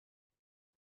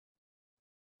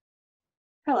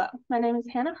Hello, my name is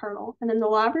Hannah Hurdle, and I'm the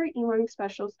Library eLearning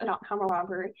Specialist at Ottenheimer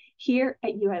Library here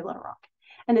at UA Little Rock.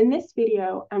 And in this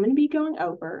video, I'm going to be going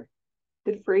over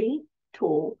the free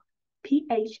tool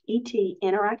PhET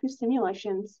Interactive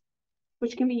Simulations,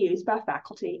 which can be used by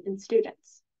faculty and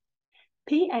students.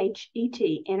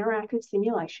 PhET Interactive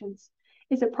Simulations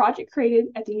is a project created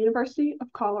at the University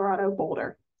of Colorado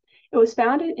Boulder. It was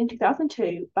founded in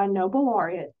 2002 by Nobel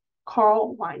laureate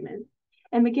Carl Weinman,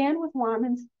 and began with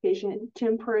Weinman's vision to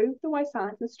improve the way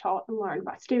science is taught and learned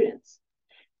by students.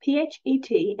 PhET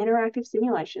Interactive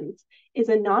Simulations is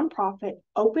a nonprofit,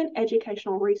 open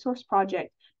educational resource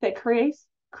project that creates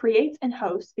and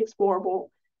hosts explorable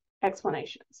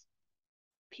explanations.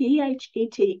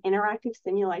 PhET Interactive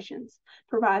Simulations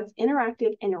provides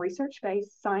interactive and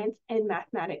research-based science and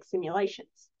mathematics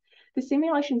simulations. The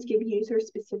simulations give users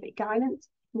specific guidance,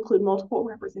 include multiple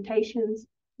representations,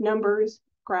 numbers,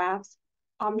 graphs,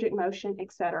 object motion,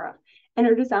 etc., and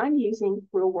are designed using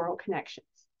real-world connections.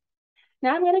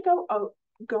 Now I'm going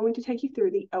to take you through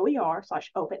the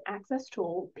OER/Open Access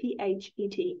Tool PhET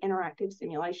Interactive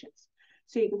Simulations,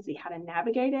 so you can see how to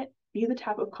navigate it, view the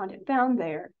type of content found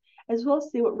there, as well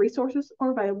as see what resources are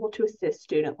available to assist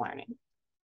student learning.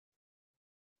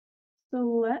 So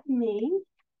let me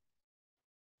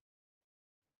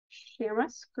share my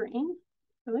screen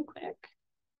really quick.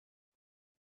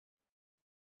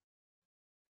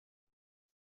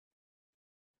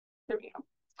 There we go.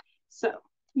 So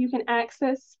you can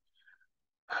access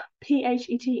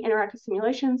PhET Interactive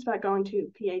Simulations by going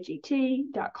to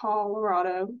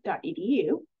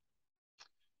phet.colorado.edu.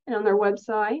 And on their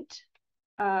website,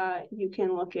 you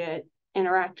can look at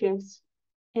interactive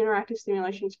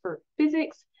simulations for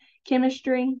physics,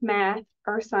 chemistry, math,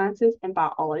 earth sciences, and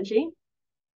biology.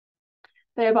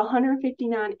 They have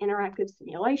 159 interactive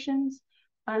simulations,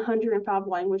 105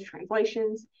 language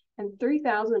translations, and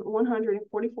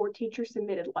 3,144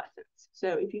 teacher-submitted lessons.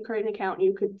 So if you create an account,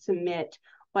 you could submit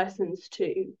lessons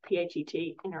to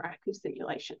PhET Interactive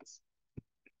Simulations.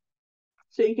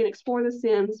 So you can explore the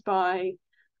sims by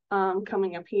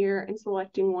coming up here and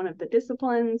selecting one of the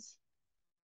disciplines,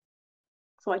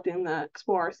 selecting the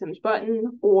Explore Sims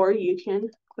button, or you can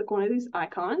click one of these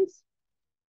icons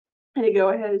and it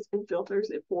goes ahead and filters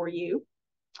it for you.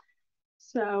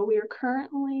 So we are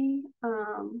currently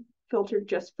filtered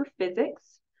just for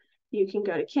physics. You can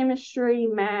go to chemistry,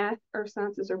 math, earth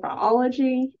sciences, or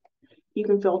biology. You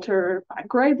can filter by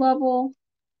grade level,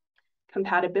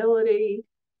 compatibility.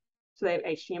 So they have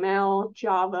HTML,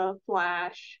 Java,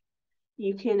 Flash.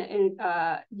 You can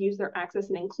use their access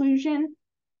and inclusion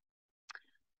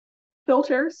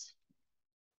filters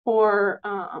or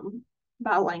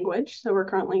by language. So we're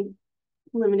currently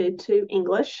limited to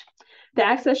English. The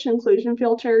access and inclusion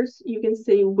filters, you can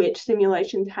see which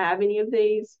simulations have any of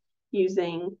these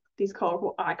using these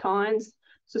colorful icons.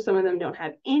 So some of them don't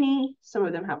have any, some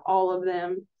of them have all of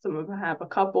them, some of them have a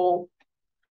couple.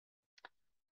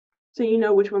 So you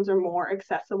know which ones are more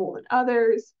accessible than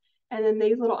others. And then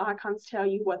these little icons tell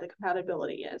you what the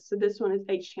compatibility is. So this one is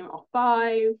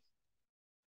HTML5.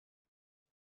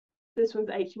 This one's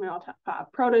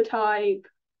HTML5 prototype.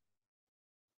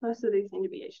 Most of these seem to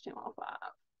be HTML5.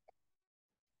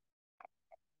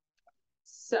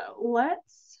 So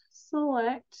let's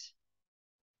select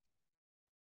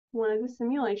one of the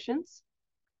simulations.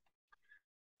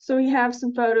 So we have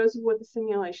some photos of what the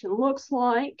simulation looks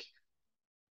like.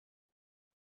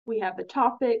 We have the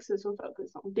topics. This will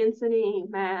focus on density,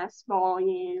 mass,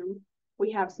 volume.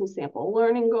 We have some sample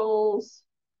learning goals.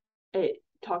 It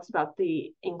talks about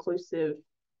the inclusive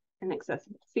and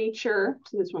accessible feature.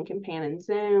 So this one can pan and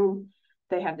zoom.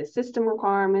 They have the system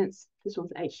requirements. This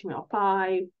one's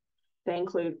HTML5. They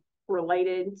include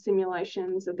related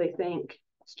simulations that they think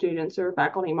students or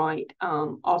faculty might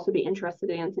also be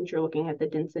interested in, since you're looking at the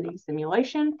density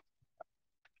simulation.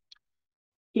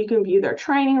 You can view their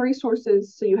training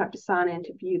resources, so you have to sign in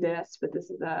to view this, but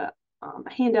this is a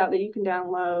handout that you can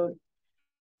download.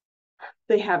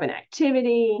 They have an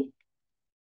activity.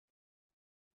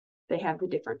 They have the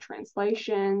different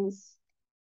translations,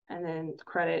 and then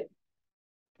credit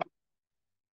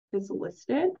is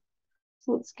listed.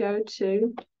 So let's go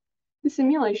to the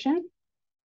simulation.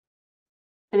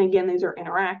 And again, these are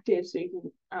interactive, so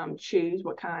you can choose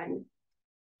what kind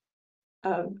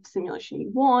of simulation you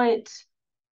want.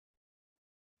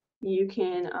 You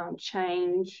can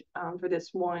change for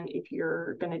this one if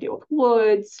you're going to deal with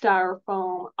wood,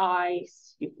 styrofoam,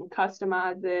 ice. You can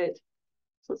customize it.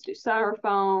 So let's do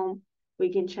styrofoam.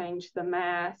 We can change the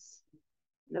mass,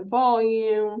 the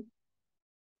volume.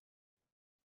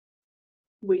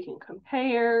 We can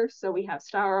compare. So we have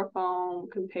styrofoam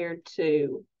compared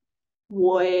to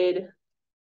wood,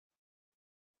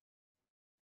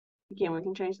 Again, we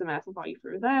can change the massive value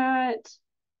for that.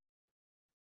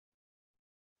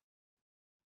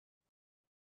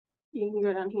 You can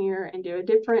go down here and do a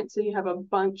different, so you have a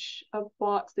bunch of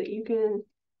blocks that you can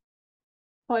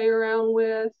play around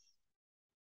with.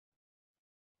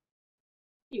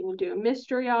 You can do a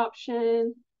mystery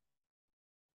option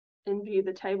and view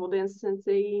the table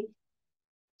density.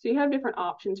 So you have different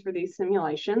options for these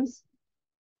simulations.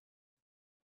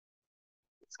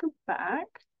 Let's go back.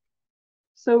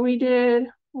 So we did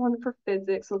one for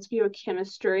physics. Let's view a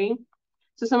chemistry.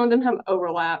 So some of them have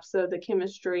overlap. So the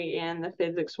chemistry and the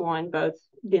physics one, both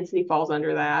density falls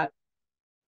under that.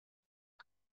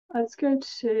 Let's go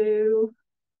to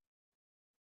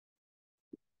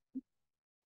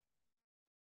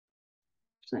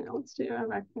let's do a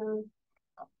vacuum.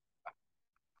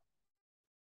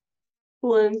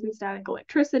 Balloons and static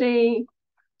electricity.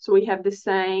 So we have the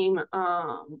same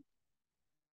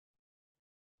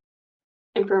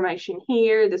information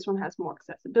here. This one has more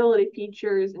accessibility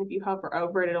features, and if you hover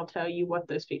over it, it'll tell you what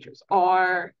those features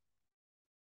are.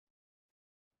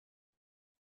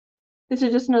 This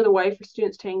is just another way for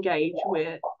students to engage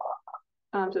with,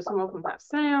 so some of them have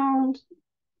sound.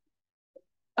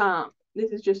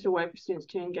 This is just a way for students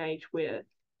to engage with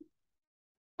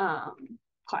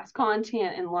class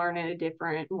content and learn in a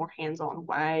different, more hands-on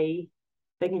way.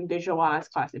 They can visualize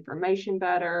class information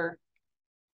better.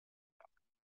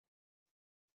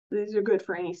 These are good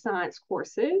for any science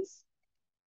courses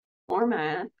or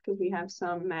math, because we have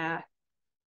some math.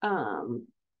 So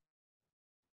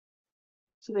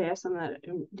they have some that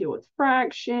deal with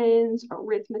fractions,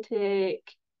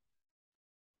 arithmetic.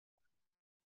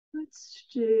 Let's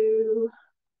do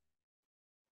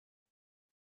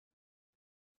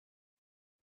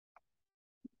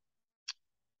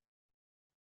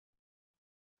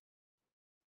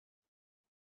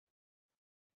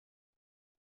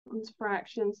one's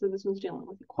fractions. So this one's dealing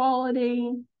with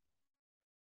equality.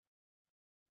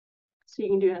 So you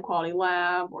can do an equality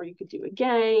lab, or you could do a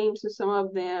game. So some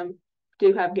of them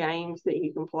do have games that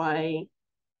you can play.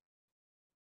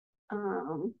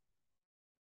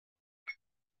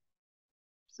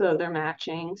 So they're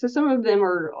matching. So some of them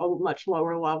are a much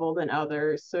lower level than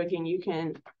others. So again, you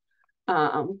can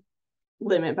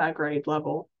limit by grade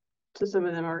level. So some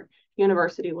of them are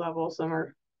university level, some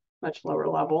are much lower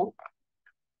level.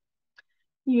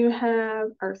 You have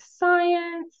earth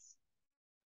science.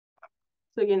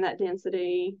 So again, that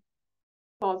density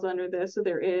falls under this. So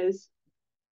there is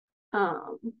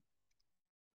some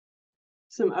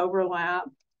overlap.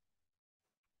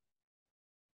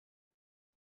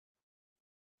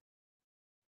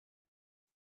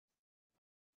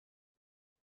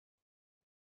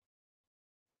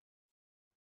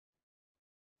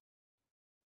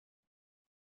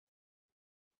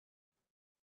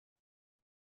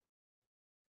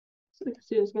 So the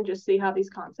students can just see how these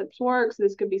concepts work. So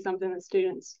this could be something that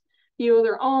students view on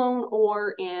their own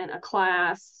or in a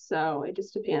class. So it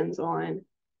just depends on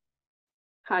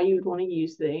how you would want to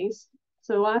use these.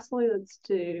 So lastly, let's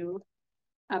do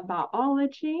a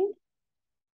biology.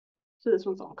 So this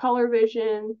one's on color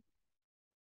vision.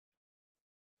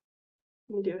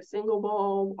 You can do a single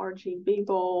bulb, RGB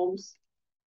bulbs.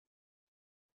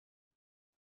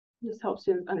 Just helps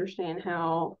students understand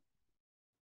how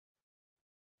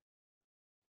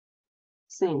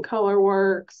seeing color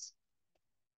works.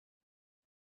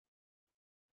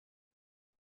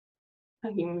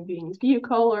 A human being's view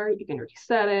color, you can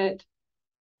reset it.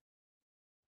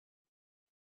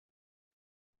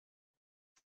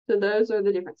 So those are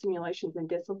the different simulations and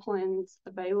disciplines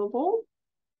available.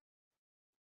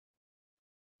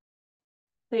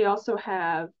 They also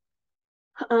have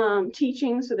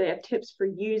teaching, so they have tips for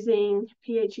using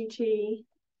PhET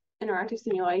Interactive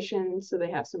Simulations. So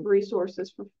they have some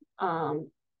resources for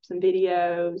some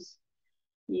videos.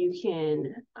 You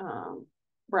can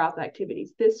browse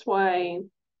activities this way.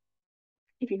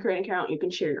 If you create an account, you can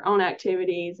share your own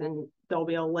activities and there'll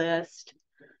be a list.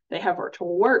 They have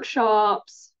virtual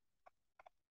workshops.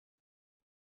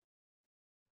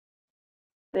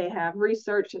 They have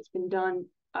research that's been done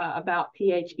about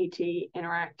PhET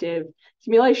Interactive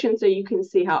Simulation, so you can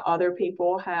see how other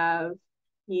people have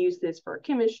used this for a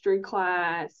chemistry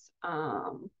class,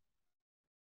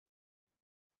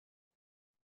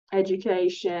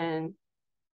 education,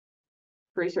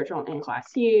 research on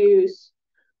in-class use,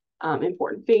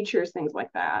 important features, things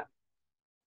like that.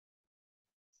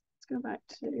 Let's go back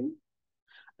to,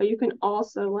 you can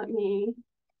also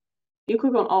you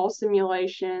click on all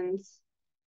simulations.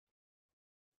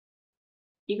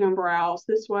 You can browse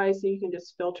this way, so you can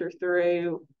just filter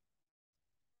through.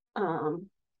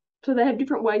 So they have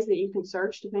different ways that you can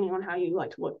search depending on how you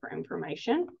like to look for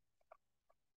information.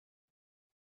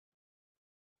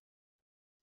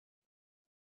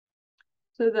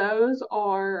 So those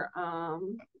are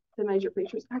the major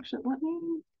features. Actually,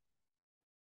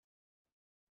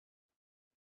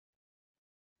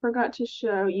 forgot to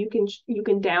show you can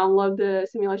download the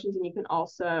simulations, and you can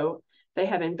also, they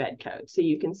have embed code, so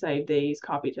you can save these,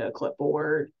 copy to a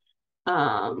clipboard.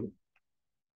 So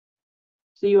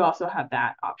you also have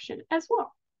that option as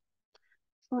well.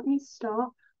 So let me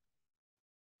stop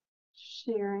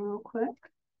sharing real quick.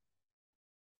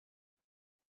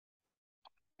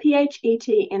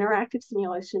 PhET Interactive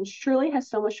Simulations truly has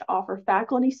so much to offer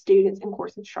faculty, students, and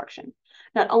course instruction.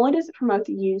 Not only does it promote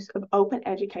the use of open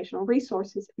educational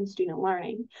resources in student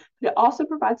learning, but it also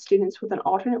provides students with an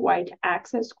alternate way to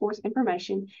access course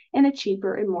information in a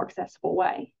cheaper and more accessible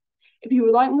way. If you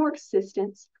would like more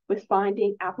assistance with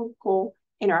finding applicable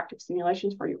interactive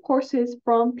simulations for your courses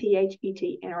from PhET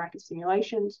Interactive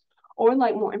Simulations, or would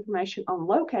like more information on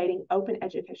locating open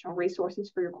educational resources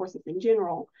for your courses in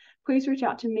general, please reach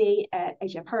out to me at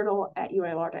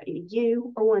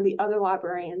hjhurdle@ualr.edu or one of the other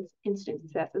librarians in Student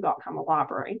Success at the Ottenheimer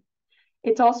Library.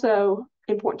 It's also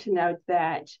important to note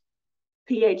that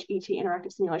PhET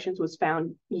Interactive Simulations was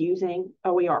found using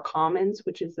OER Commons,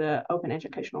 which is an open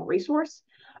educational resource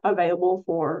available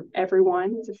for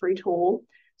everyone. It's a free tool.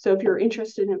 So if you're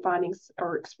interested in finding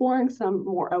or exploring some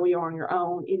more OER on your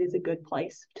own, it is a good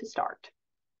place to start.